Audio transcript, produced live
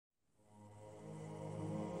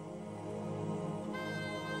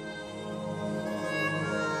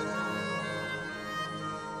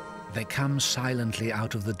They come silently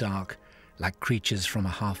out of the dark, like creatures from a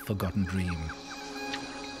half-forgotten dream.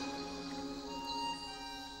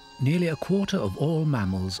 Nearly a quarter of all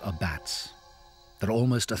mammals are bats. There are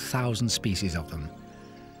almost 1,000 species of them.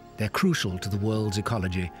 They're crucial to the world's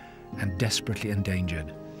ecology and desperately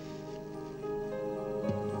endangered.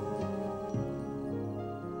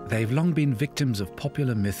 They've long been victims of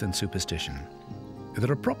popular myth and superstition.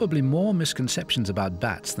 There are probably more misconceptions about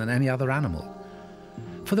bats than any other animal.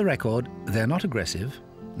 For the record, they're not aggressive,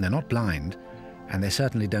 they're not blind, and they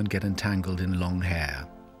certainly don't get entangled in long hair.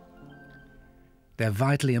 They're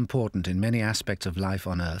vitally important in many aspects of life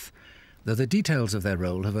on Earth, though the details of their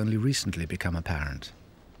role have only recently become apparent.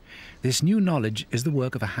 This new knowledge is the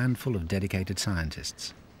work of a handful of dedicated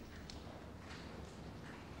scientists.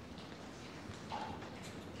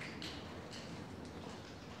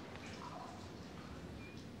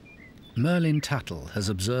 Merlin Tuttle has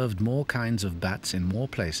observed more kinds of bats in more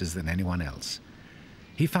places than anyone else.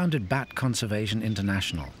 He founded Bat Conservation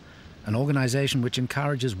International, an organization which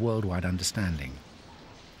encourages worldwide understanding.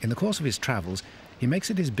 In the course of his travels, he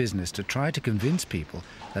makes it his business to try to convince people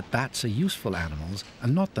that bats are useful animals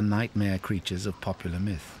and not the nightmare creatures of popular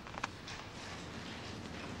myth.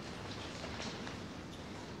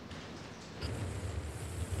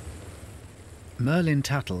 Merlin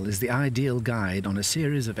Tuttle is the ideal guide on a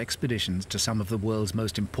series of expeditions to some of the world's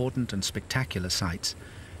most important and spectacular sites,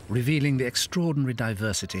 revealing the extraordinary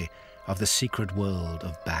diversity of the secret world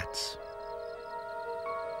of bats.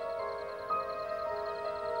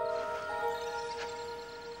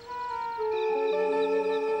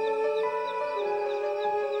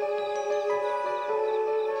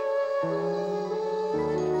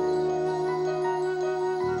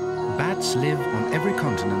 Bats live on every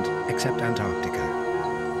continent except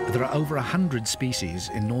Antarctica. There are over 100 species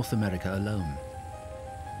in North America alone.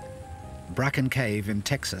 Bracken Cave in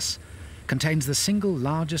Texas contains the single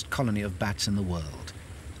largest colony of bats in the world,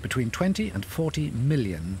 between 20 and 40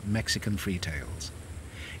 million Mexican freetails.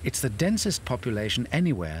 It's the densest population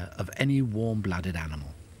anywhere of any warm-blooded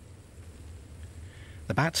animal.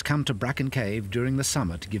 The bats come to Bracken Cave during the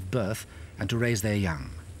summer to give birth and to raise their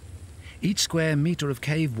young. Each square meter of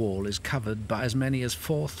cave wall is covered by as many as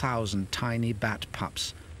 4,000 tiny bat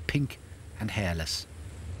pups, pink and hairless.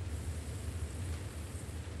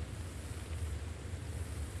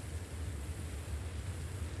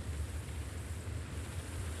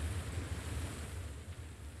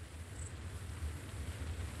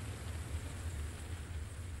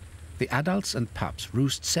 The adults and pups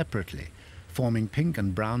roost separately, forming pink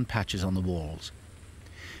and brown patches on the walls.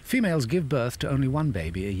 Females give birth to only one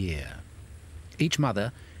baby a year. Each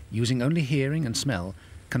mother, using only hearing and smell,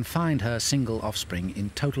 can find her single offspring in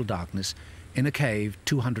total darkness in a cave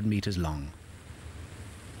 200 meters long.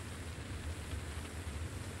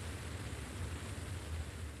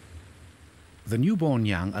 The newborn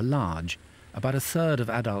young are large, about 1/3 of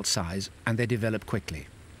adult size, and they develop quickly.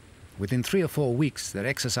 Within 3 or 4 weeks, they're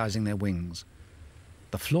exercising their wings.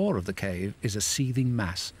 The floor of the cave is a seething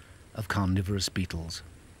mass of carnivorous beetles.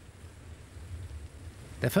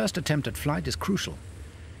 Their first attempt at flight is crucial.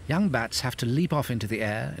 Young bats have to leap off into the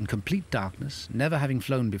air in complete darkness, never having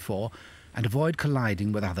flown before, and avoid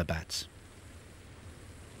colliding with other bats.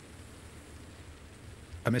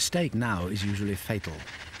 A mistake now is usually fatal.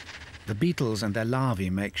 The beetles and their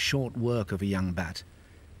larvae make short work of a young bat,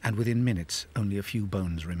 and within minutes only a few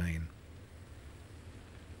bones remain.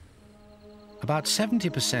 About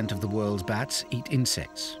 70% of the world's bats eat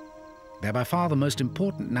insects. They're by far the most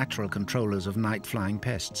important natural controllers of night-flying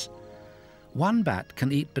pests. One bat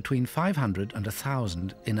can eat between 500 and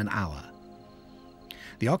 1,000 in an hour.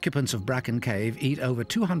 The occupants of Bracken Cave eat over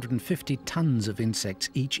 250 tons of insects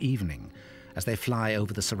each evening as they fly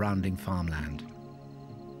over the surrounding farmland.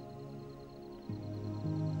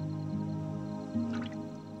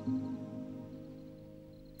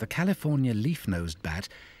 The California leaf-nosed bat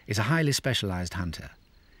is a highly specialized hunter.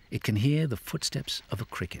 It can hear the footsteps of a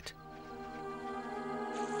cricket.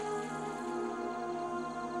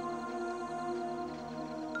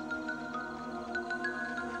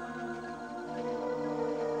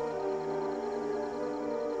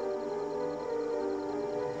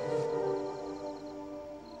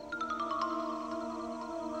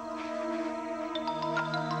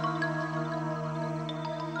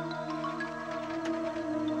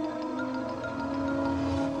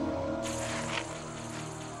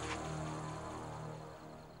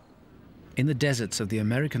 In the deserts of the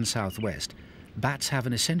American Southwest, bats have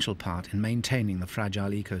an essential part in maintaining the fragile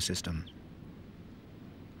ecosystem.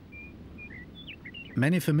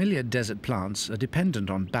 Many familiar desert plants are dependent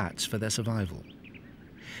on bats for their survival.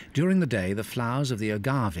 During the day, the flowers of the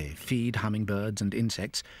agave feed hummingbirds and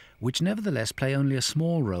insects, which nevertheless play only a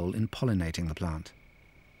small role in pollinating the plant.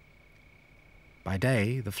 By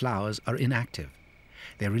day, the flowers are inactive.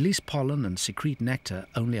 They release pollen and secrete nectar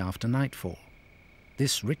only after nightfall.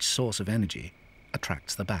 This rich source of energy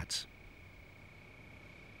attracts the bats.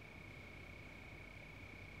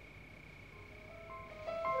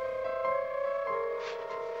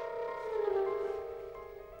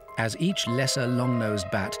 As each lesser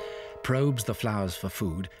long-nosed bat probes the flowers for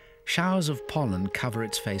food, showers of pollen cover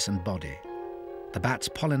its face and body. The bats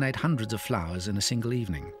pollinate hundreds of flowers in a single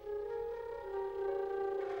evening.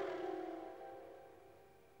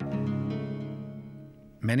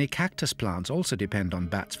 Many cactus plants also depend on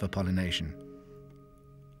bats for pollination.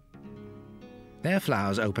 Their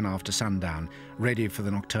flowers open after sundown, ready for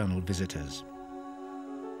the nocturnal visitors.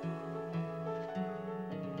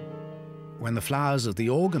 When the flowers of the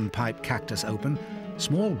organ pipe cactus open,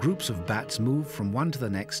 small groups of bats move from one to the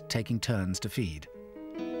next, taking turns to feed.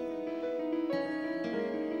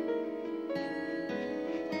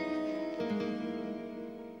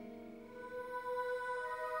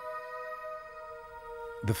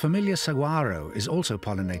 The familiar saguaro is also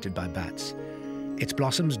pollinated by bats. Its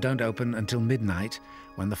blossoms don't open until midnight,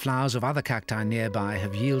 when the flowers of other cacti nearby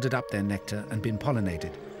have yielded up their nectar and been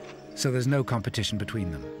pollinated, so there's no competition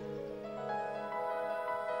between them.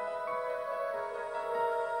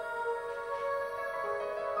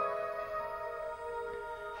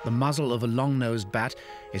 The muzzle of a long-nosed bat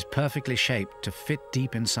is perfectly shaped to fit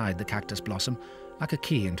deep inside the cactus blossom, like a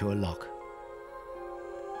key into a lock.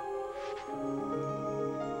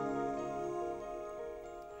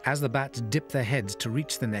 As the bats dip their heads to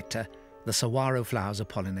reach the nectar, the saguaro flowers are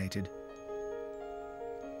pollinated.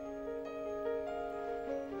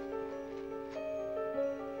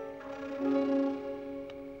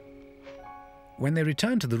 When they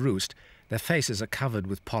return to the roost, their faces are covered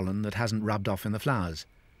with pollen that hasn't rubbed off in the flowers.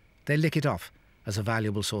 They lick it off as a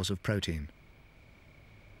valuable source of protein.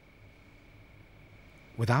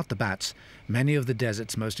 Without the bats, many of the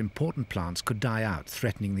desert's most important plants could die out,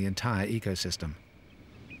 threatening the entire ecosystem.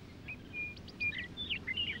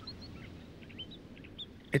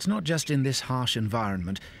 It's not just in this harsh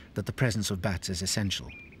environment that the presence of bats is essential.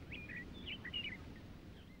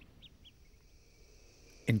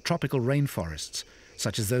 In tropical rainforests,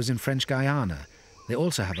 such as those in French Guiana, they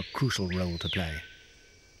also have a crucial role to play.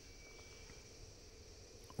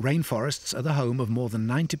 Rainforests are the home of more than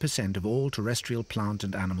 90% of all terrestrial plant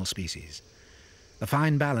and animal species. The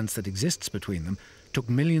fine balance that exists between them took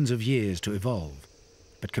millions of years to evolve,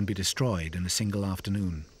 but can be destroyed in a single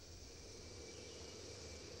afternoon.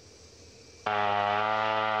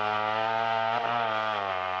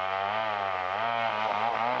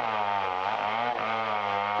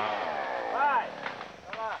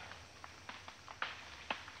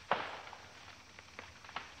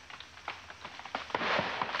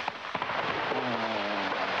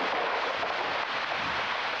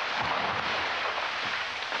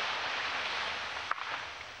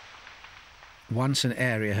 Once an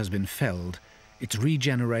area has been felled, its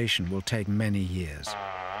regeneration will take many years.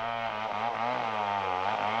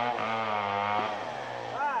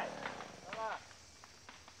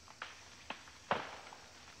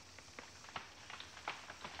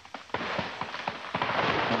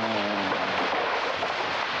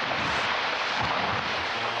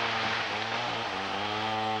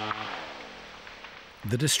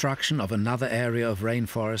 The destruction of another area of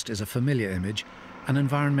rainforest is a familiar image, an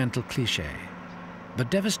environmental cliché. But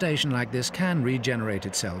devastation like this can regenerate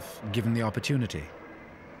itself, given the opportunity.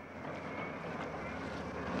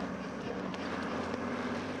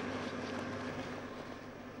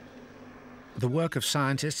 The work of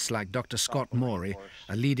scientists like Dr. Scott Morey,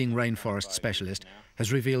 a leading rainforest specialist,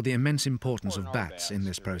 has revealed the immense importance of bats in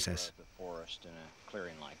this process.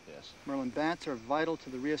 Merlin, bats are vital to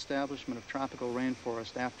the reestablishment of tropical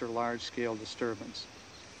rainforest after large-scale disturbance.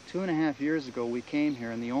 2.5 years ago, we came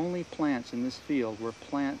here, and the only plants in this field were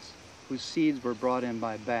plants whose seeds were brought in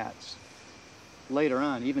by bats. Later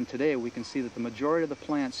on, even today, we can see that the majority of the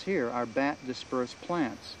plants here are bat-dispersed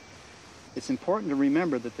plants. It's important to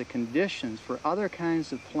remember that the conditions for other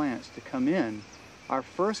kinds of plants to come in are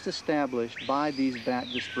first established by these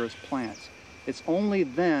bat-dispersed plants. It's only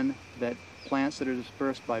then that plants that are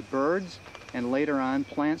dispersed by birds, and later on,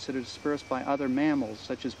 plants that are dispersed by other mammals,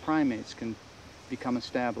 such as primates, can become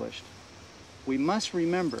established. We must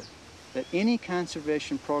remember that any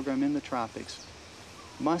conservation program in the tropics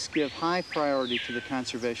must give high priority to the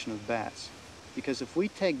conservation of bats, because if we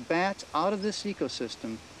take bats out of this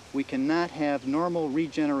ecosystem, we cannot have normal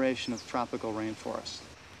regeneration of tropical rainforests.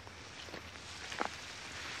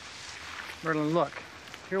 Merlin, look.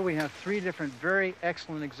 Here we have three different very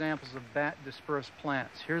excellent examples of bat-dispersed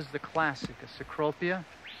plants. Here's the classic, a Cecropia.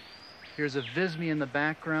 Here's a Visme in the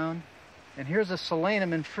background. And here's a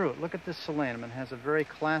Solanum in fruit. Look at this Solanum. It has a very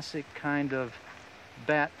classic kind of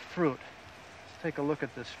bat fruit. Let's take a look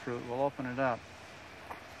at this fruit. We'll open it up.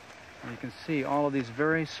 And you can see all of these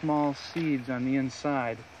very small seeds on the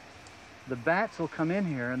inside. The bats will come in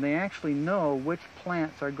here and they actually know which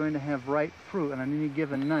plants are going to have ripe fruit on any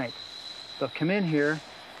given night. They'll come in here,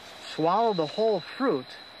 swallow the whole fruit,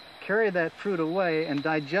 carry that fruit away and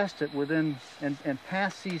digest it within, and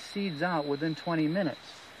pass these seeds out within 20 minutes.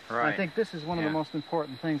 Right. I think this is one of the most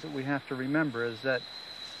important things that we have to remember, is that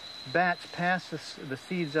bats pass the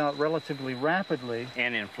seeds out relatively rapidly.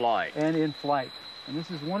 And in flight. And in flight. And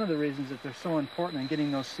this is one of the reasons that they're so important in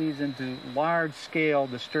getting those seeds into large-scale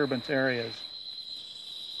disturbance areas.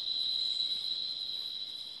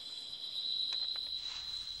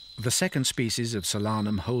 The second species of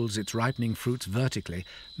Solanum holds its ripening fruits vertically,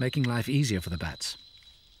 making life easier for the bats.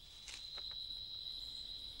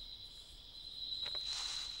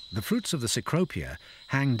 The fruits of the Cecropia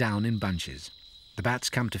hang down in bunches. The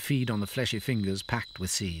bats come to feed on the fleshy fingers packed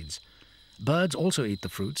with seeds. Birds also eat the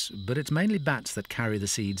fruits, but it's mainly bats that carry the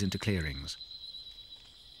seeds into clearings.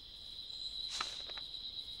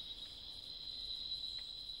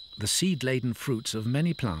 The seed-laden fruits of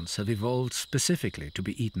many plants have evolved specifically to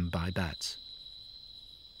be eaten by bats.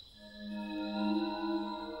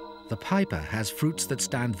 The piper has fruits that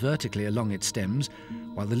stand vertically along its stems,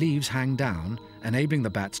 while the leaves hang down, enabling the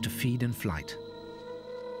bats to feed in flight.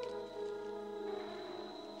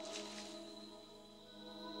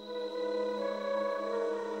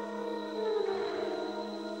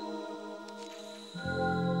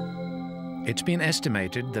 It's been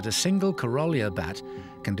estimated that a single Corolla bat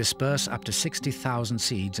can disperse up to 60,000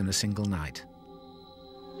 seeds in a single night.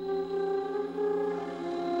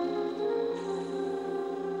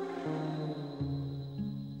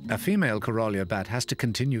 A female Corolla bat has to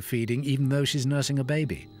continue feeding even though she's nursing a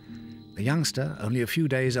baby. The youngster, only a few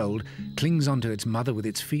days old, clings onto its mother with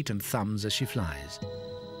its feet and thumbs as she flies.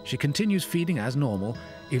 She continues feeding as normal,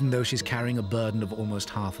 even though she's carrying a burden of almost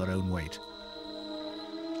half her own weight.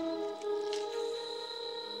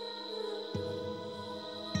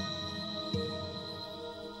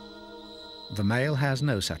 The male has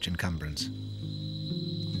no such encumbrance.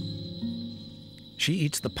 She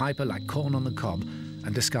eats the piper like corn on the cob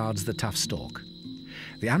and discards the tough stalk.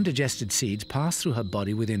 The undigested seeds pass through her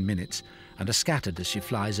body within minutes and are scattered as she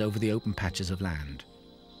flies over the open patches of land.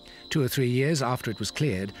 2 or 3 years after it was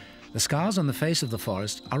cleared, the scars on the face of the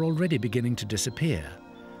forest are already beginning to disappear,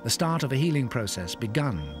 the start of a healing process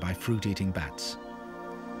begun by fruit-eating bats.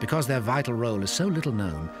 Because their vital role is so little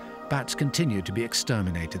known, bats continue to be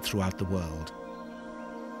exterminated throughout the world.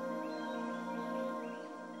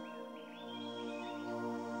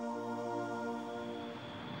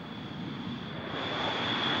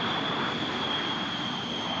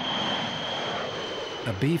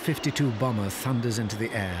 A B-52 bomber thunders into the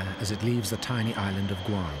air as it leaves the tiny island of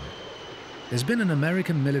Guam. There's been an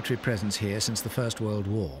American military presence here since the First World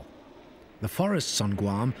War. The forests on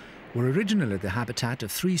Guam were originally the habitat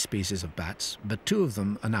of 3 species of bats, but 2 of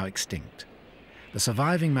them are now extinct. The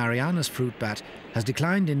surviving Mariana's fruit bat has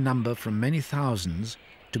declined in number from many thousands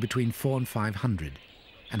to between 400 and 500,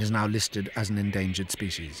 and is now listed as an endangered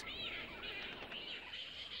species.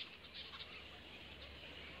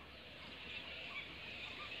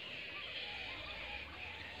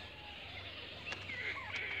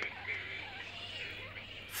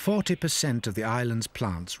 "40% of the island's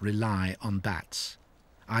plants rely on bats,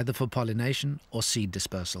 either for pollination or seed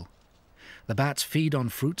dispersal. The bats feed on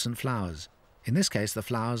fruits and flowers, in this case the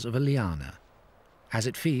flowers of a liana. As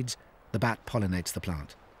it feeds, the bat pollinates the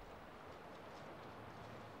plant.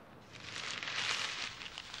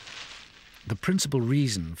 The principal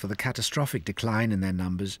reason for the catastrophic decline in their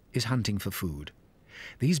numbers is hunting for food.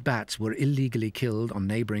 These bats were illegally killed on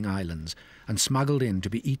neighbouring islands and smuggled in to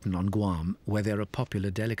be eaten on Guam, where they're a popular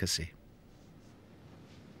delicacy.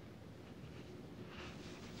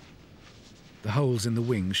 The holes in the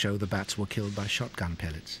wing show the bats were killed by shotgun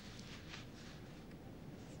pellets.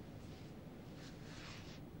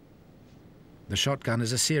 The shotgun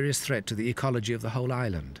is a serious threat to the ecology of the whole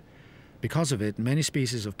island. Because of it, many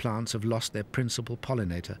species of plants have lost their principal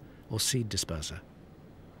pollinator or seed disperser.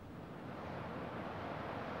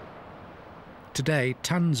 Today,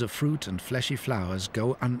 tons of fruit and fleshy flowers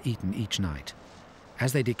go uneaten each night.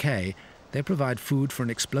 As they decay, they provide food for an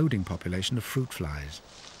exploding population of fruit flies.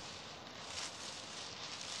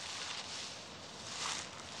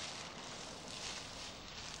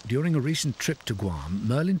 During a recent trip to Guam,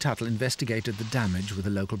 Merlin Tuttle investigated the damage with a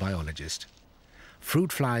local biologist.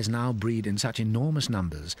 Fruit flies now breed in such enormous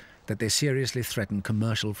numbers that they seriously threaten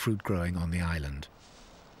commercial fruit growing on the island.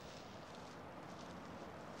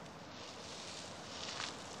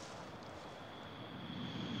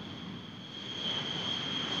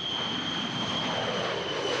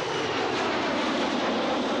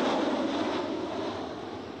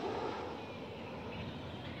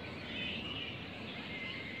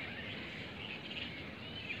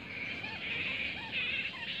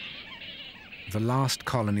 The last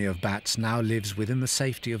colony of bats now lives within the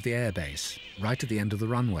safety of the airbase, right at the end of the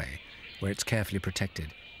runway, where it's carefully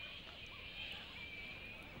protected.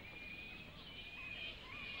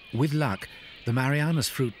 With luck, the Mariana's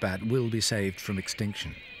fruit bat will be saved from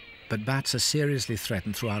extinction, but bats are seriously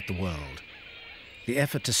threatened throughout the world. The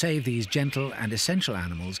effort to save these gentle and essential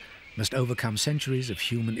animals must overcome centuries of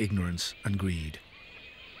human ignorance and greed.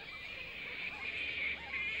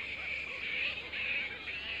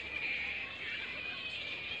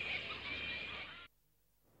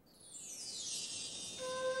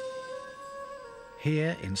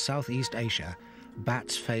 Here in Southeast Asia,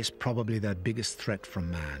 bats face probably their biggest threat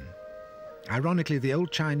from man. Ironically, the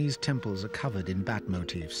old Chinese temples are covered in bat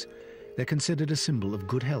motifs. They're considered a symbol of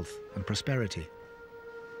good health and prosperity.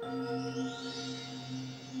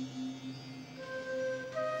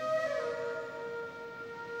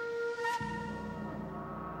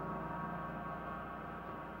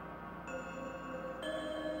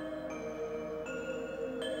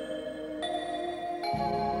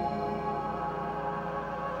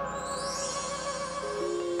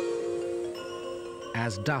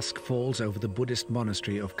 As dusk falls over the Buddhist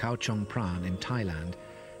monastery of Khao Chong Pran in Thailand,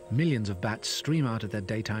 millions of bats stream out of their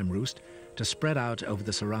daytime roost to spread out over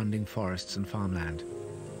the surrounding forests and farmland.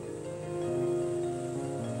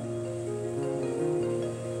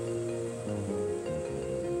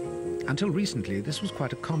 Until recently, this was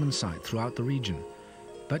quite a common sight throughout the region,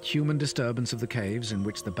 but human disturbance of the caves in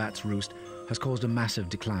which the bats roost has caused a massive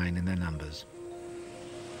decline in their numbers.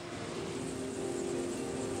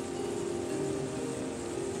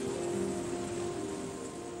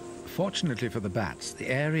 Fortunately for the bats, the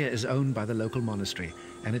area is owned by the local monastery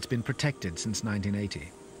and it's been protected since 1980.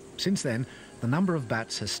 Since then, the number of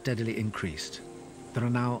bats has steadily increased. There are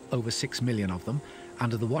now over 6 million of them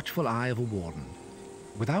under the watchful eye of a warden.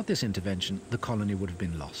 Without this intervention, the colony would have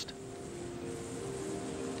been lost.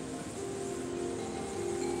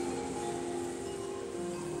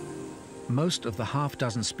 Most of the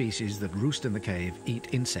half-dozen species that roost in the cave eat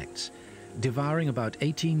insects, devouring about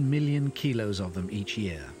 18 million kilos of them each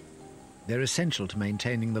year. They're essential to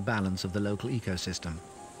maintaining the balance of the local ecosystem.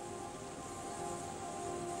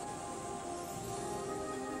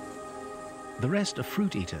 The rest are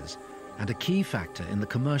fruit eaters and a key factor in the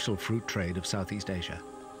commercial fruit trade of Southeast Asia.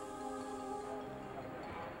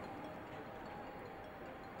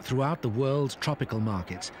 Throughout the world's tropical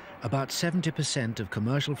markets, about 70% of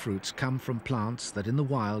commercial fruits come from plants that in the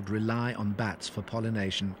wild rely on bats for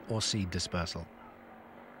pollination or seed dispersal.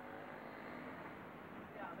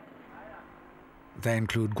 They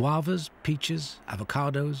include guavas, peaches,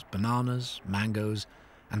 avocados, bananas, mangoes,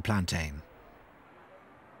 and plantain.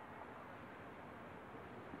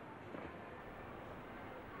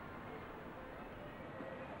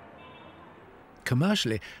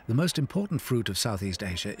 Commercially, the most important fruit of Southeast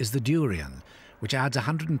Asia is the durian, which adds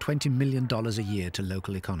 $120 million a year to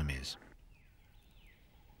local economies.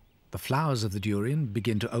 The flowers of the durian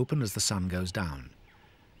begin to open as the sun goes down.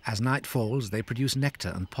 As night falls, they produce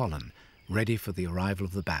nectar and pollen, ready for the arrival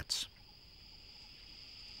of the bats.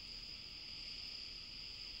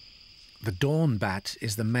 The dawn bat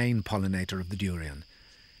is the main pollinator of the durian.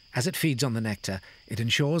 As it feeds on the nectar, it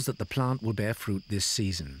ensures that the plant will bear fruit this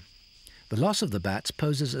season. The loss of the bats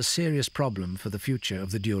poses a serious problem for the future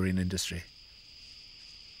of the durian industry.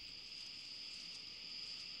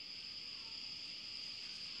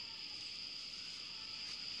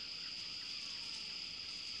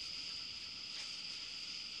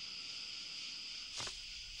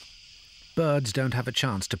 Birds don't have a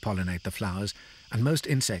chance to pollinate the flowers, and most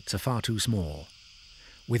insects are far too small.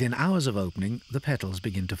 Within hours of opening, the petals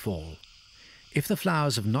begin to fall. If the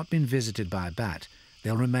flowers have not been visited by a bat,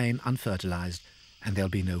 they'll remain unfertilized and there'll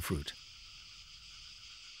be no fruit.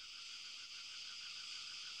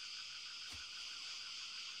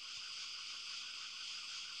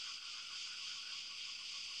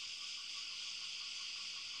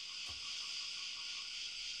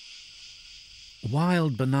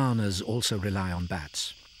 Wild bananas also rely on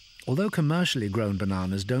bats. Although commercially grown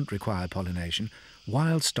bananas don't require pollination,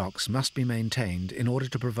 wild stocks must be maintained in order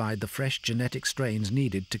to provide the fresh genetic strains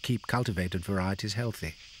needed to keep cultivated varieties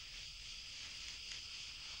healthy.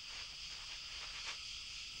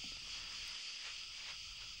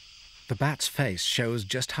 The bat's face shows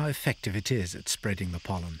just how effective it is at spreading the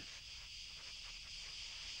pollen.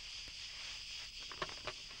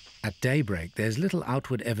 At daybreak, there's little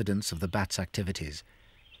outward evidence of the bat's activities,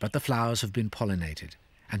 but the flowers have been pollinated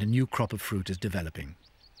and a new crop of fruit is developing.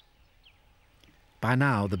 By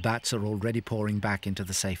now, the bats are already pouring back into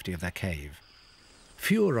the safety of their cave.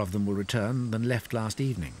 Fewer of them will return than left last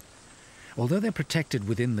evening. Although they're protected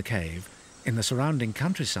within the cave, in the surrounding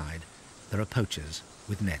countryside, there are poachers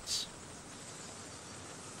with nets.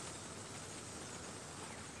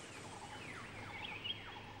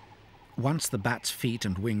 Once the bat's feet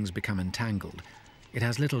and wings become entangled, it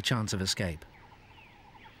has little chance of escape.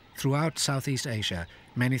 Throughout Southeast Asia,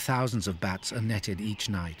 many thousands of bats are netted each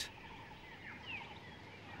night.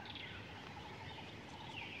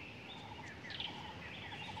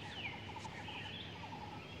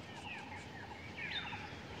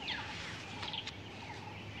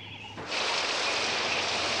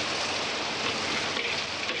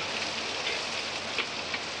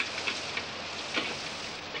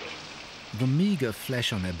 The meagre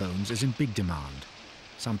flesh on their bones is in big demand.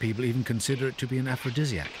 Some people even consider it to be an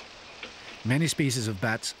aphrodisiac. Many species of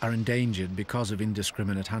bats are endangered because of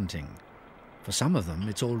indiscriminate hunting. For some of them,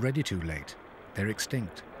 it's already too late. They're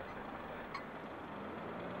extinct.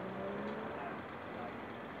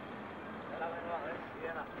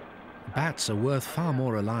 Bats are worth far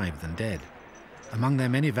more alive than dead. Among their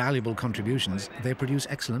many valuable contributions, they produce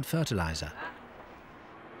excellent fertilizer.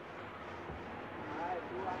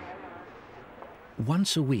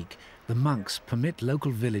 Once a week, the monks permit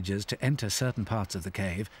local villagers to enter certain parts of the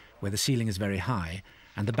cave where the ceiling is very high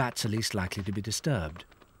and the bats are least likely to be disturbed.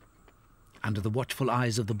 Under the watchful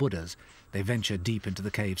eyes of the Buddhas, they venture deep into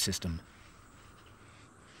the cave system.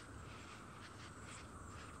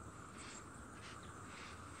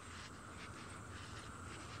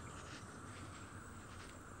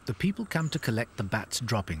 The people come to collect the bats'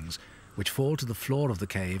 droppings, which fall to the floor of the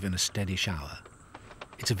cave in a steady shower.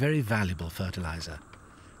 It's a very valuable fertilizer.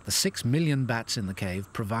 The 6 million bats in the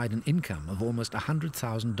cave provide an income of almost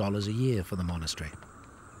 $100,000 a year for the monastery.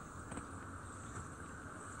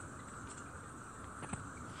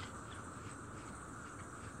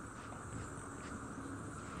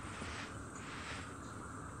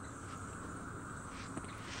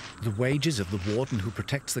 The wages of the warden who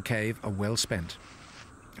protects the cave are well spent.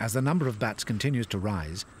 As the number of bats continues to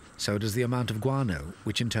rise, so does the amount of guano,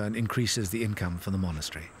 which in turn increases the income for the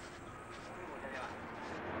monastery.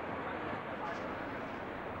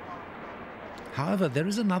 However, there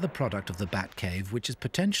is another product of the bat cave which is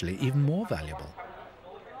potentially even more valuable.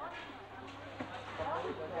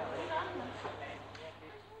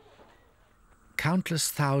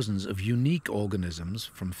 Countless thousands of unique organisms,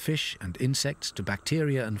 from fish and insects to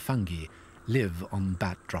bacteria and fungi, live on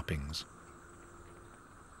bat droppings.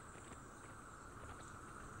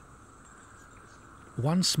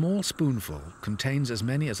 One small spoonful contains as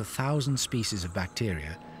many as 1,000 species of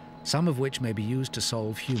bacteria, some of which may be used to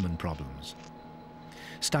solve human problems.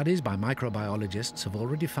 Studies by microbiologists have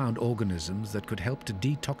already found organisms that could help to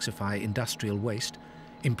detoxify industrial waste,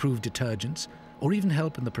 improve detergents, or even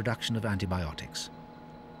help in the production of antibiotics.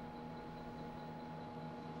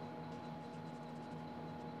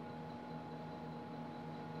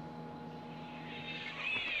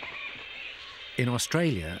 In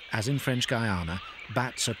Australia, as in French Guiana,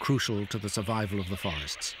 bats are crucial to the survival of the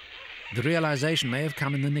forests. The realization may have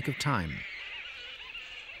come in the nick of time.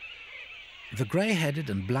 The grey-headed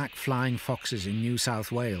and black flying foxes in New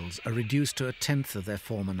South Wales are reduced to 1/10 of their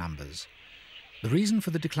former numbers. The reason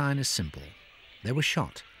for the decline is simple. They were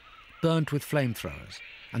shot, burnt with flamethrowers,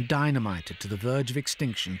 and dynamited to the verge of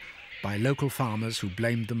extinction by local farmers who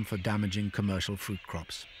blamed them for damaging commercial fruit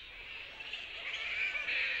crops.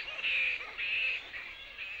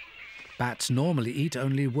 Bats normally eat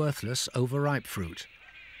only worthless, overripe fruit.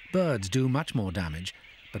 Birds do much more damage,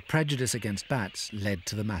 but prejudice against bats led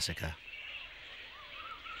to the massacre.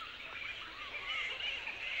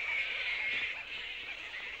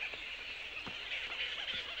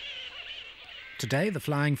 Today, the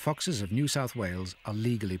flying foxes of New South Wales are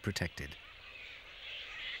legally protected.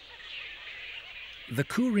 The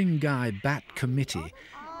Ku-ring-gai Bat Committee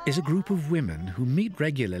is a group of women who meet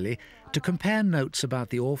regularly to compare notes about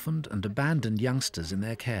the orphaned and abandoned youngsters in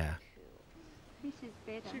their care. This is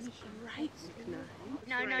better. She's great.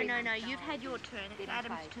 No. You've had your turn. It's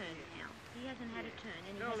Adam's turn now. He hasn't had a turn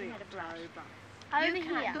and he hasn't had a brush. Over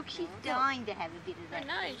here. Look, she's dying to have a bit of that. I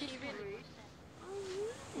know, she really...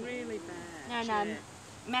 No,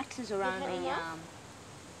 Max's are only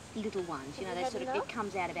little ones. You know, they sort of, it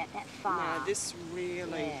comes out about that far. No, this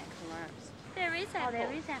really collapsed. There is apple.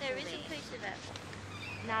 There is apple. There is a piece of apple.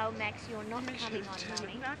 No, Max, you're not coming on,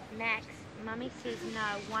 Mummy. Max, Mummy says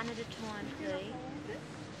no, one at a time, please.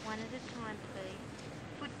 One at a time, please.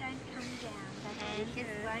 Foot don't come down. And just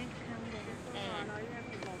won't come down. And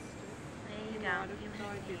there you go.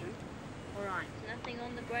 All right, nothing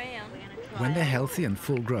on the ground. When they're healthy and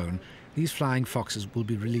full-grown, these flying foxes will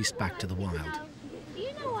be released back to the wild.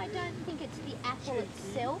 You know, I don't think it's the apple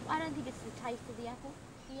itself. I don't think it's the taste of the apple.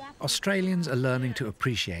 Australians are learning to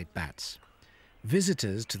appreciate bats.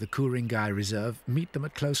 Visitors to the Ku-ring-gai Reserve meet them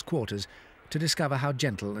at close quarters to discover how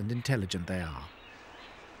gentle and intelligent they are.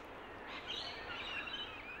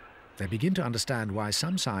 They begin to understand why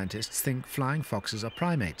some scientists think flying foxes are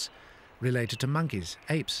primates, related to monkeys,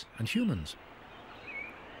 apes, and humans.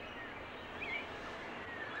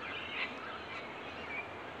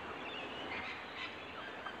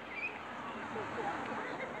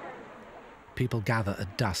 People gather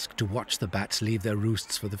at dusk to watch the bats leave their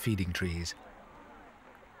roosts for the feeding trees.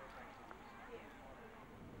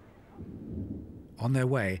 On their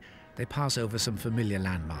way, they pass over some familiar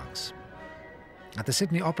landmarks. At the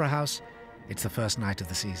Sydney Opera House, it's the first night of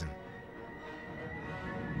the season.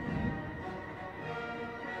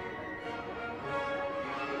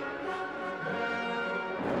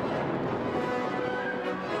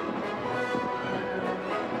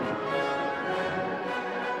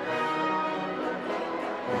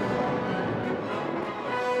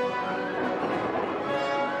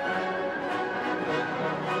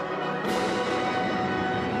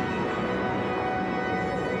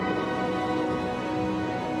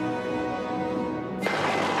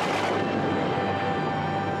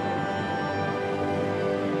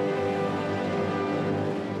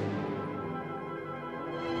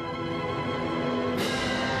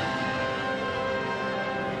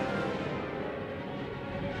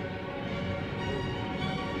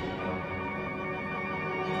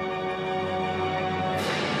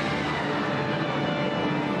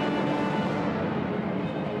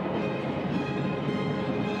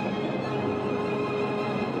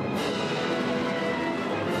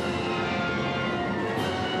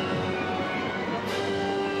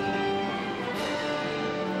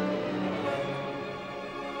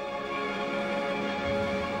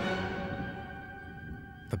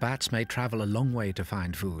 The bats may travel a long way to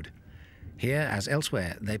find food. Here, as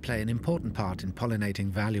elsewhere, they play an important part in pollinating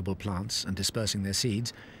valuable plants and dispersing their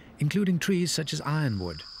seeds, including trees such as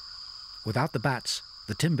ironwood. Without the bats,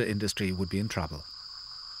 the timber industry would be in trouble.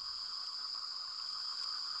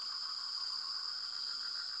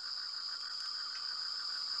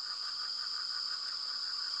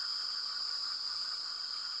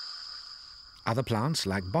 Other plants,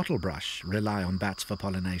 like bottlebrush, rely on bats for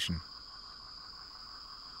pollination.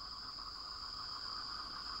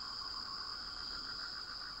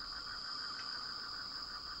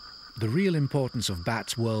 The real importance of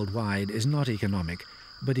bats worldwide is not economic,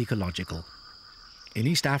 but ecological. In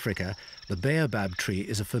East Africa, the baobab tree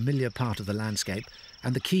is a familiar part of the landscape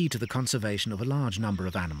and the key to the conservation of a large number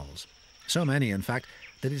of animals. So many, in fact,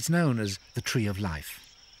 that it's known as the tree of life.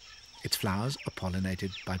 Its flowers are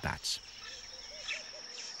pollinated by bats.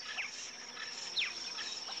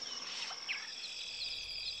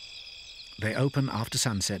 They open after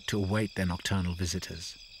sunset to await their nocturnal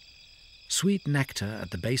visitors. Sweet nectar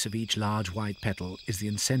at the base of each large white petal is the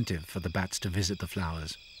incentive for the bats to visit the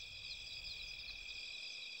flowers.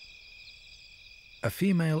 A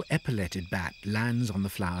female epauletted bat lands on the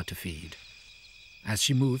flower to feed. As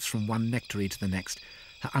she moves from one nectary to the next,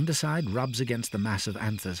 her underside rubs against the mass of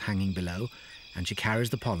anthers hanging below, and she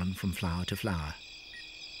carries the pollen from flower to flower.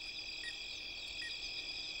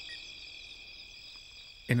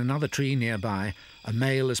 In another tree nearby, a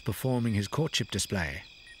male is performing his courtship display,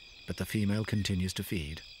 but the female continues to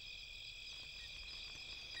feed.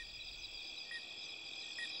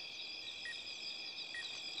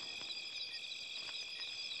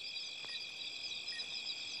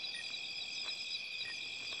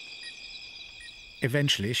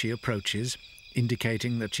 Eventually she approaches,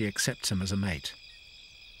 indicating that she accepts him as a mate.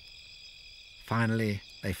 Finally,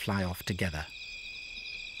 they fly off together.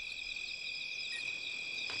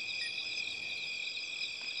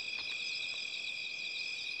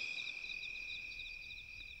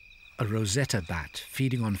 A Rosetta bat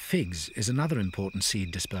feeding on figs is another important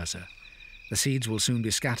seed disperser. The seeds will soon be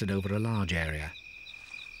scattered over a large area.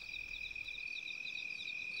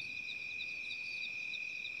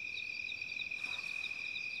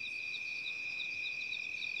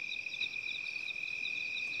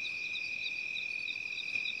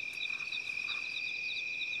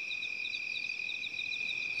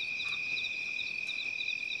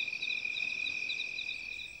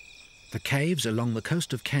 The caves along the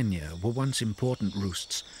coast of Kenya were once important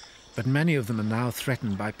roosts, but many of them are now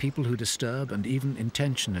threatened by people who disturb and even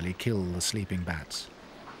intentionally kill the sleeping bats.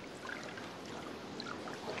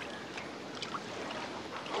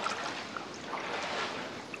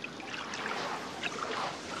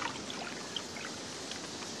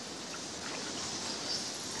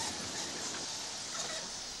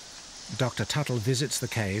 Dr. Tuttle visits the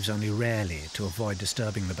caves only rarely to avoid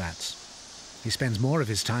disturbing the bats. He spends more of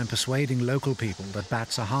his time persuading local people that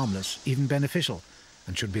bats are harmless, even beneficial,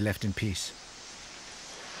 and should be left in peace.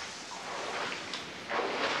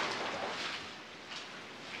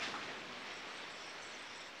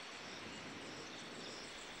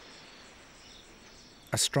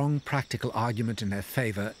 A strong practical argument in their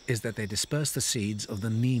favour is that they disperse the seeds of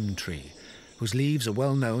the neem tree, whose leaves are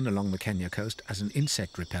well known along the Kenya coast as an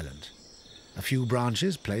insect repellent. A few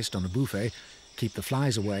branches placed on a buffet keep the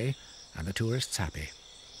flies away and the tourists happy.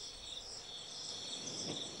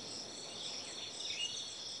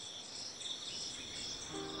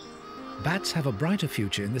 Bats have a brighter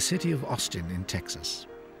future in the city of Austin in Texas.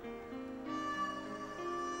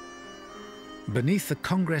 Beneath the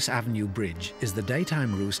Congress Avenue Bridge is the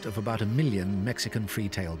daytime roost of about 1 million Mexican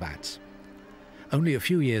free-tail bats. Only a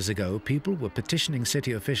few years ago, people were petitioning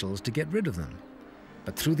city officials to get rid of them.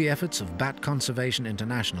 But through the efforts of Bat Conservation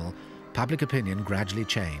International, public opinion gradually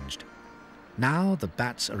changed. Now the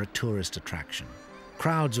bats are a tourist attraction.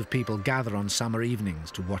 Crowds of people gather on summer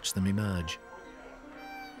evenings to watch them emerge.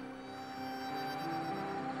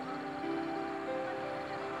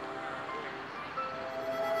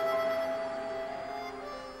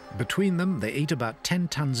 Between them, they eat about 10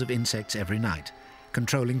 tons of insects every night,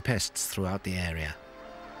 controlling pests throughout the area.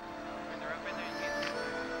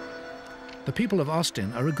 The people of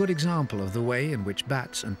Austin are a good example of the way in which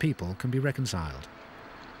bats and people can be reconciled.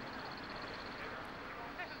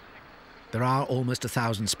 There are almost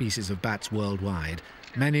 1,000 species of bats worldwide,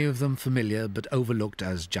 many of them familiar but overlooked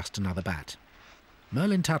as just another bat.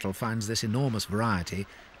 Merlin Tuttle finds this enormous variety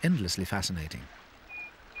endlessly fascinating.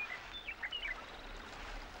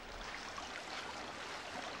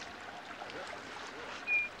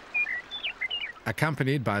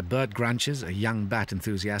 Accompanied by Bert Grunches, a young bat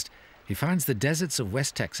enthusiast, he finds the deserts of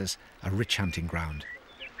West Texas a rich hunting ground.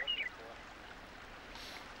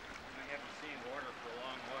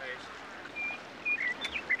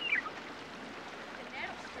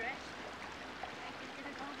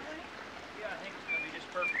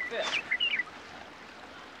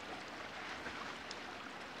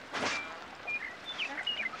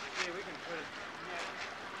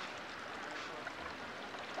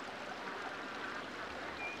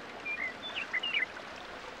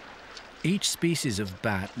 Each species of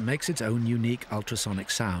bat makes its own unique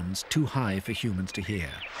ultrasonic sounds too high for humans to hear.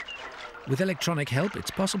 With electronic help,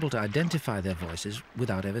 it's possible to identify their voices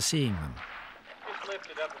without ever seeing them. Just lift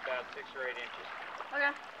it up about 6 or 8 inches. Okay.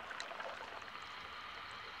 Gosh,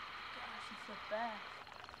 it's so fast.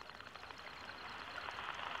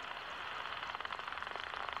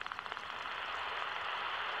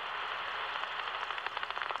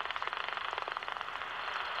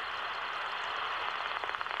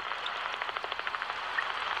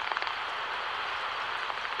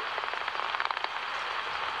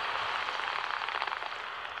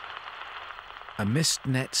 A mist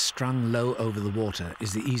net strung low over the water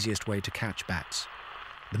is the easiest way to catch bats.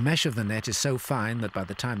 The mesh of the net is so fine that by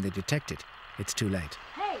the time they detect it, it's too late.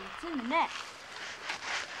 Hey, it's in the net.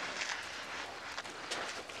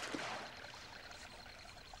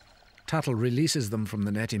 Tuttle releases them from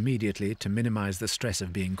the net immediately to minimize the stress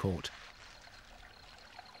of being caught.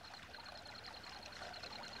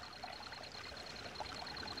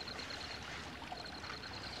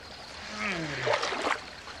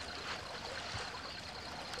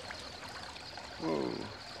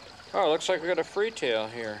 Oh, looks like we got a free-tail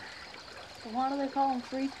here. So why do they call them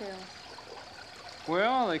free-tails?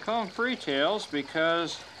 Well, they call them free-tails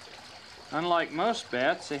because, unlike most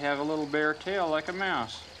bats, they have a little bare tail like a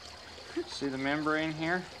mouse. See the membrane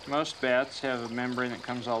here? Most bats have a membrane that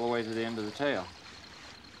comes all the way to the end of the tail.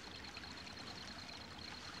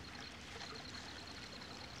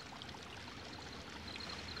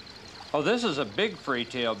 Oh, this is a big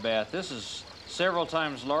free-tail bat. This is several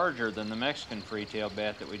times larger than the Mexican free-tail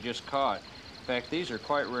bat that we just caught. In fact, these are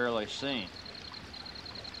quite rarely seen.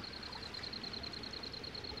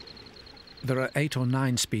 There are 8 or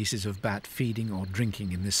 9 species of bat feeding or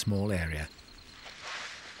drinking in this small area.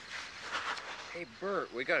 Hey,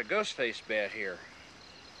 Bert, we got a ghost-faced bat here.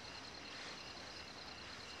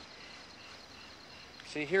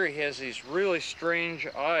 See here, he has these really strange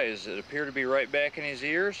eyes that appear to be right back in his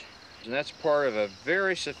ears. And that's part of a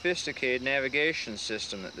very sophisticated navigation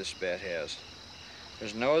system that this bat has.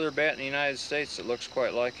 There's no other bat in the United States that looks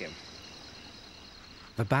quite like him.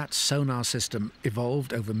 The bat's sonar system,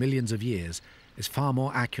 evolved over millions of years, is far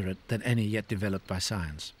more accurate than any yet developed by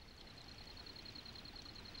science.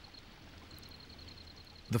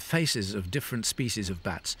 The faces of different species of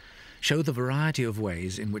bats show the variety of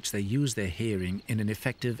ways in which they use their hearing in an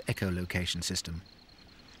effective echolocation system.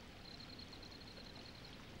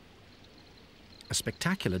 A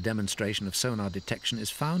spectacular demonstration of sonar detection is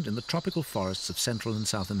found in the tropical forests of Central and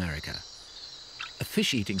South America. A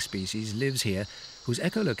fish-eating species lives here whose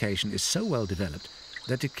echolocation is so well developed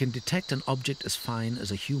that it can detect an object as fine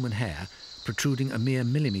as a human hair protruding a mere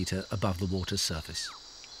millimetre above the water's surface.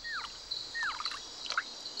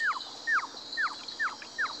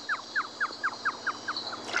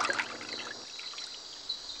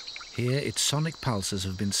 Here, its sonic pulses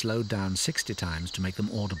have been slowed down 60 times to make them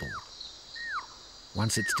audible.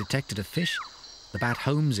 Once it's detected a fish, the bat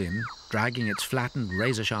homes in, dragging its flattened,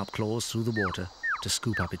 razor-sharp claws through the water to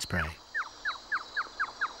scoop up its prey.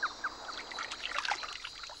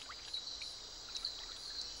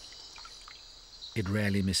 It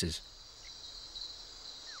rarely misses.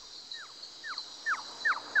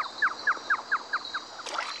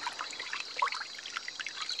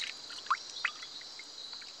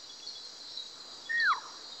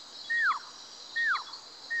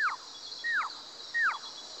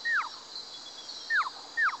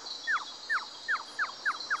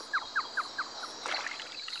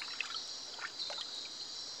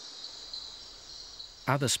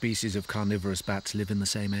 Other species of carnivorous bats live in the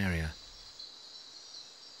same area.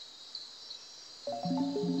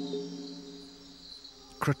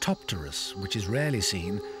 Cratopterus, which is rarely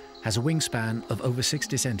seen, has a wingspan of over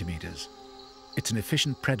 60 centimetres. It's an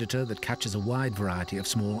efficient predator that catches a wide variety of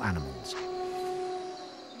small animals.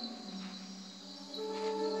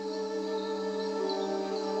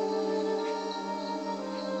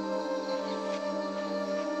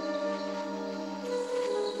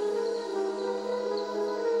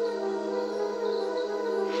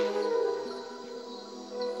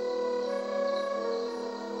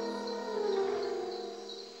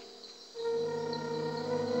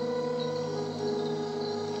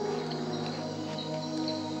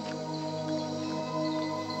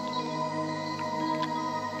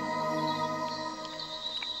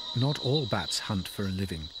 Not all bats hunt for a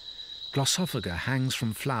living. Glossophaga hangs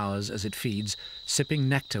from flowers as it feeds, sipping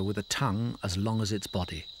nectar with a tongue as long as its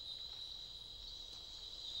body.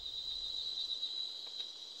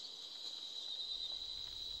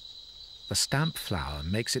 The stamp flower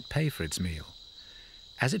makes it pay for its meal.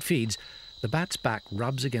 As it feeds, the bat's back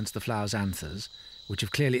rubs against the flower's anthers, which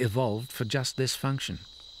have clearly evolved for just this function.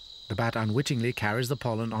 The bat unwittingly carries the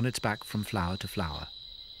pollen on its back from flower to flower.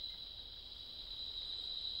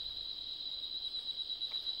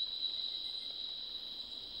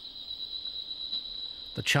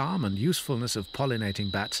 The charm and usefulness of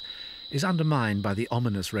pollinating bats is undermined by the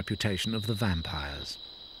ominous reputation of the vampires.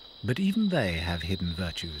 But even they have hidden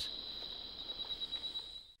virtues.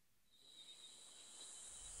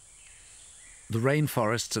 The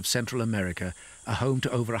rainforests of Central America are home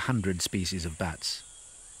to over 100 species of bats.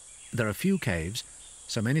 There are few caves,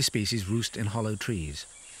 so many species roost in hollow trees.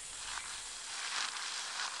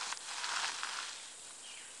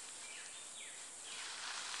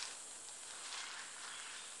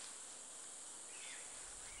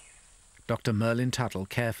 Dr. Merlin Tuttle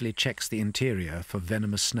carefully checks the interior for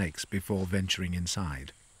venomous snakes before venturing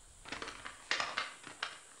inside.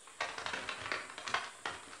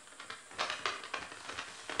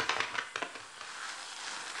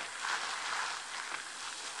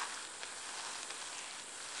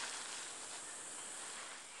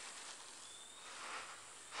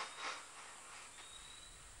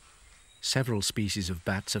 Several species of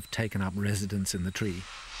bats have taken up residence in the tree.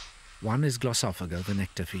 One is Glossophaga, the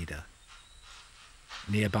nectar feeder.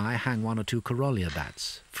 Nearby hang one or two Corollia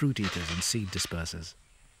bats, fruit eaters and seed dispersers.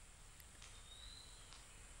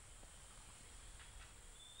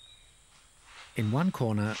 In one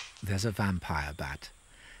corner, there's a vampire bat,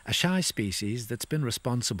 a shy species that's been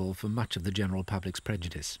responsible for much of the general public's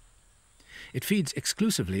prejudice. It feeds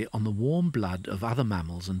exclusively on the warm blood of other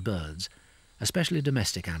mammals and birds, especially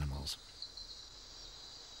domestic animals.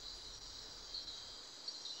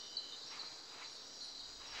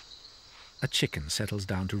 A chicken settles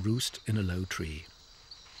down to roost in a low tree.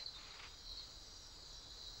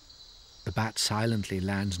 The bat silently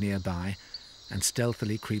lands nearby and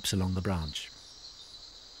stealthily creeps along the branch.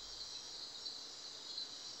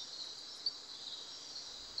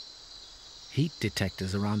 Heat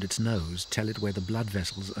detectors around its nose tell it where the blood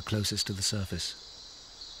vessels are closest to the surface.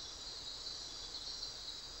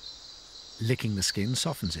 Licking the skin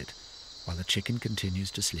softens it, while the chicken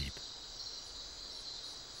continues to sleep.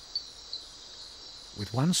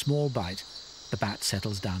 With one small bite, the bat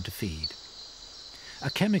settles down to feed. A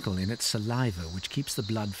chemical in its saliva which keeps the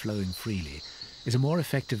blood flowing freely is a more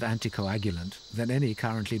effective anticoagulant than any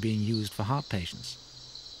currently being used for heart patients.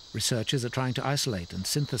 Researchers are trying to isolate and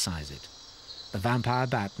synthesize it. The vampire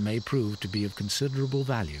bat may prove to be of considerable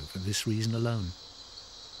value for this reason alone.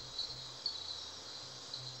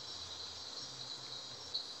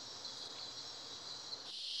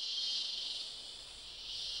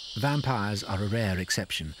 Vampires are a rare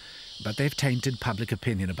exception, but they've tainted public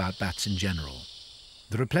opinion about bats in general.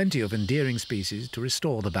 There are plenty of endearing species to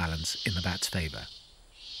restore the balance in the bat's favour.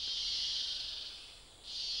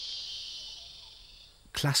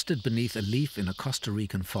 Clustered beneath a leaf in a Costa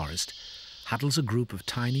Rican forest huddles a group of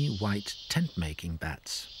tiny white tent-making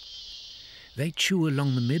bats. They chew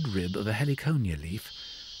along the midrib of a heliconia leaf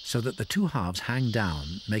so that the two halves hang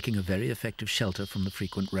down, making a very effective shelter from the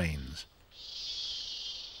frequent rains.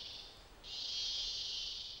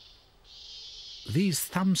 These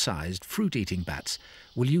thumb-sized fruit-eating bats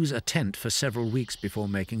will use a tent for several weeks before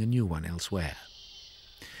making a new one elsewhere.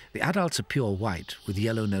 The adults are pure white with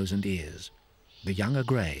yellow nose and ears. The young are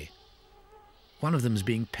grey. One of them is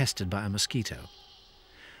being pestered by a mosquito.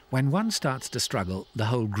 When one starts to struggle, the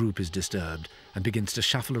whole group is disturbed and begins to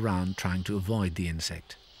shuffle around trying to avoid the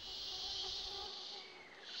insect.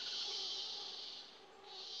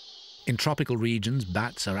 In tropical regions,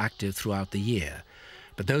 bats are active throughout the year,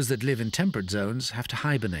 but those that live in temperate zones have to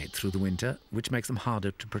hibernate through the winter, which makes them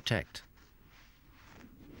harder to protect.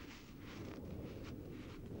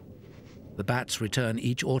 The bats return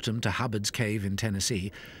each autumn to Hubbard's Cave in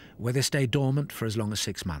Tennessee, where they stay dormant for as long as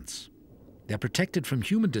 6 months. They're protected from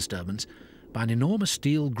human disturbance by an enormous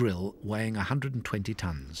steel grill weighing 120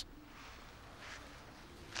 tons.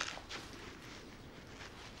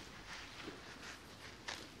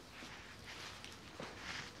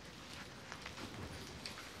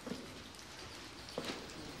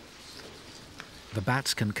 The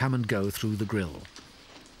bats can come and go through the grill.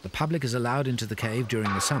 The public is allowed into the cave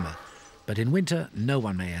during the summer, but in winter no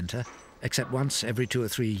one may enter, except once every 2 or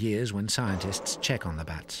 3 years when scientists check on the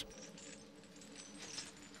bats.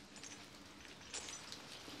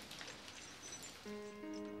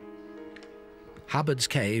 Hubbard's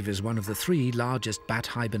Cave is one of the 3 largest bat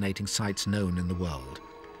hibernating sites known in the world.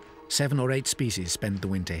 7 or 8 species spend the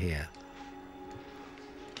winter here.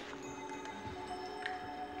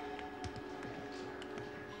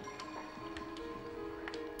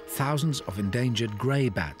 Thousands of endangered grey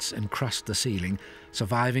bats encrust the ceiling,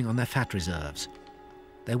 surviving on their fat reserves.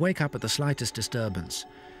 They wake up at the slightest disturbance,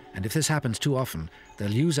 and if this happens too often,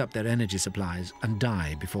 they'll use up their energy supplies and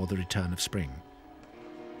die before the return of spring.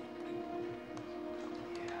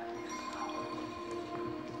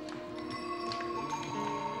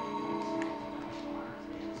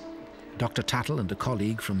 Dr. Tuttle and a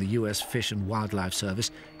colleague from the US Fish and Wildlife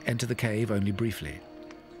Service enter the cave only briefly.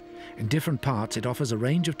 In different parts, it offers a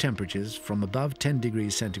range of temperatures from above 10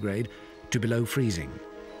 degrees centigrade to below freezing,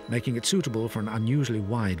 making it suitable for an unusually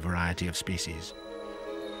wide variety of species.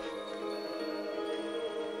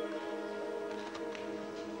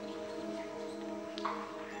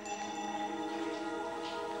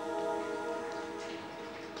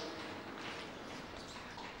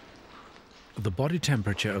 The body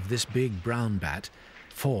temperature of this big brown bat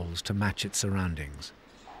falls to match its surroundings.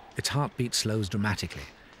 Its heartbeat slows dramatically,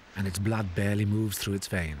 and its blood barely moves through its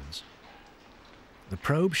veins. The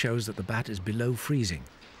probe shows that the bat is below freezing,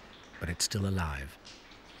 but it's still alive.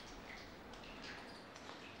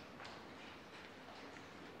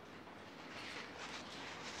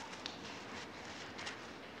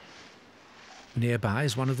 Nearby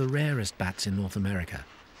is one of the rarest bats in North America,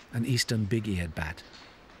 an eastern big-eared bat.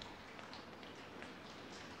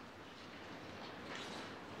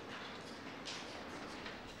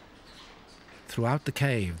 Throughout the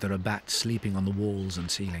cave, there are bats sleeping on the walls and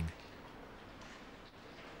ceiling.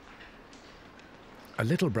 A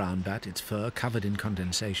little brown bat, its fur covered in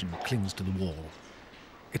condensation, clings to the wall.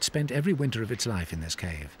 It spent every winter of its life in this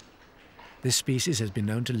cave. This species has been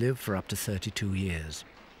known to live for up to 32 years.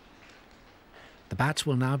 The bats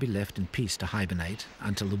will now be left in peace to hibernate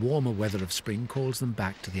until the warmer weather of spring calls them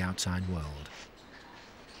back to the outside world.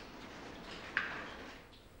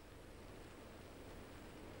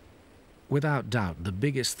 Without doubt, the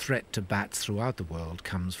biggest threat to bats throughout the world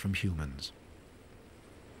comes from humans.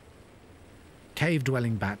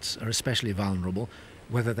 Cave-dwelling bats are especially vulnerable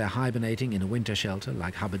whether they're hibernating in a winter shelter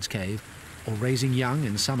like Hubbard's Cave or raising young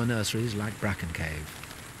in summer nurseries like Bracken Cave.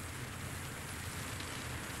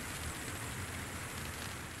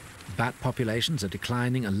 Bat populations are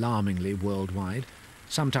declining alarmingly worldwide,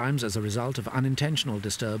 sometimes as a result of unintentional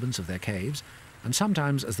disturbance of their caves, and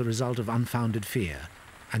sometimes as the result of unfounded fear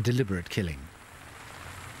and deliberate killing.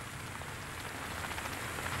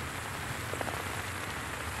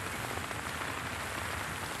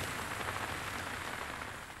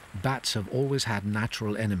 Bats have always had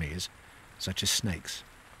natural enemies, such as snakes.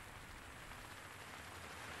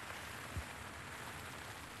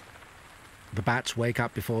 The bats wake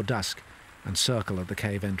up before dusk and circle at the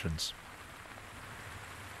cave entrance.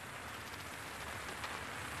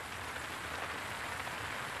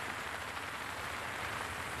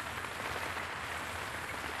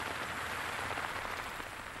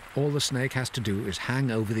 All the snake has to do is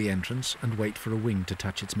hang over the entrance and wait for a wing to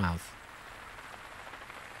touch its mouth.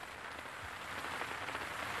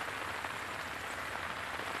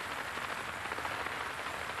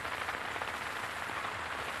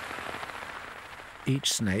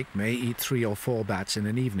 Each snake may eat 3 or 4 bats in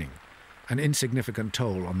an evening, an insignificant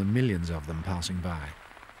toll on the millions of them passing by.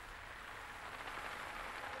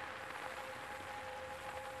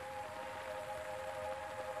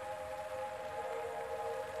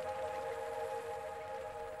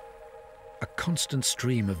 A constant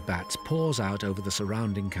stream of bats pours out over the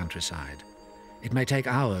surrounding countryside. It may take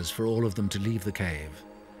hours for all of them to leave the cave.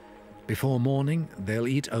 Before morning, they'll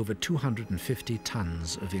eat over 250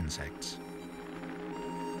 tons of insects.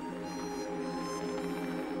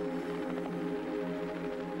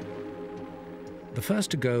 The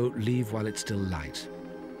first to go leave while it's still light.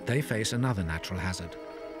 They face another natural hazard.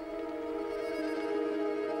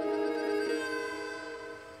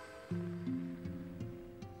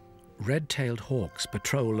 Red-tailed hawks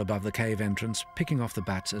patrol above the cave entrance, picking off the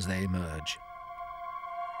bats as they emerge.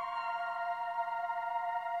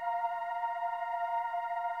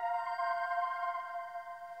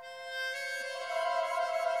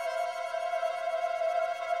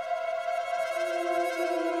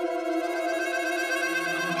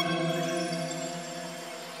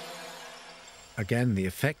 Again, the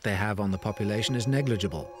effect they have on the population is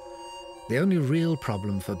negligible. The only real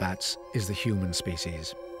problem for bats is the human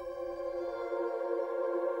species.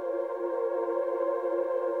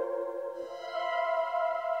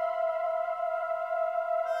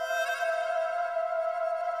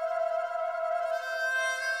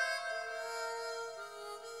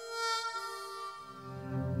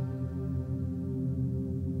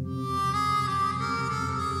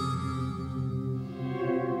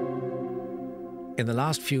 In the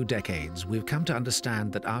last few decades, we've come to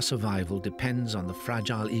understand that our survival depends on the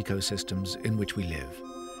fragile ecosystems in which we live.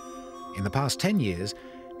 In the past 10 years,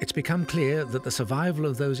 it's become clear that the survival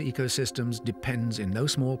of those ecosystems depends in no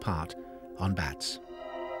small part on bats.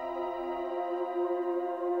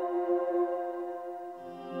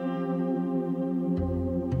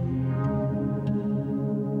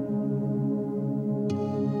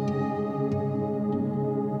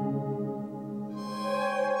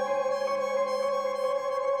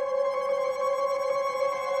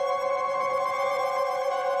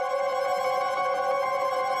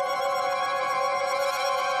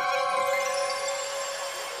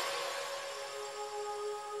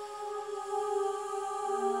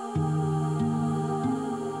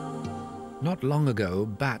 Not long ago,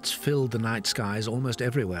 bats filled the night skies almost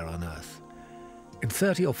everywhere on Earth. In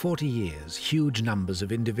 30 or 40 years, huge numbers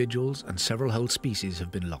of individuals and several whole species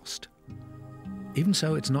have been lost. Even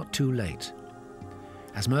so, it's not too late.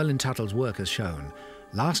 As Merlin Tuttle's work has shown,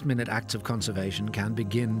 last-minute acts of conservation can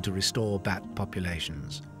begin to restore bat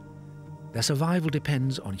populations. Their survival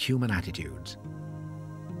depends on human attitudes.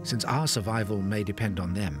 Since our survival may depend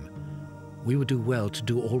on them, we would do well to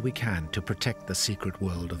do all we can to protect the secret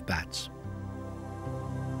world of bats.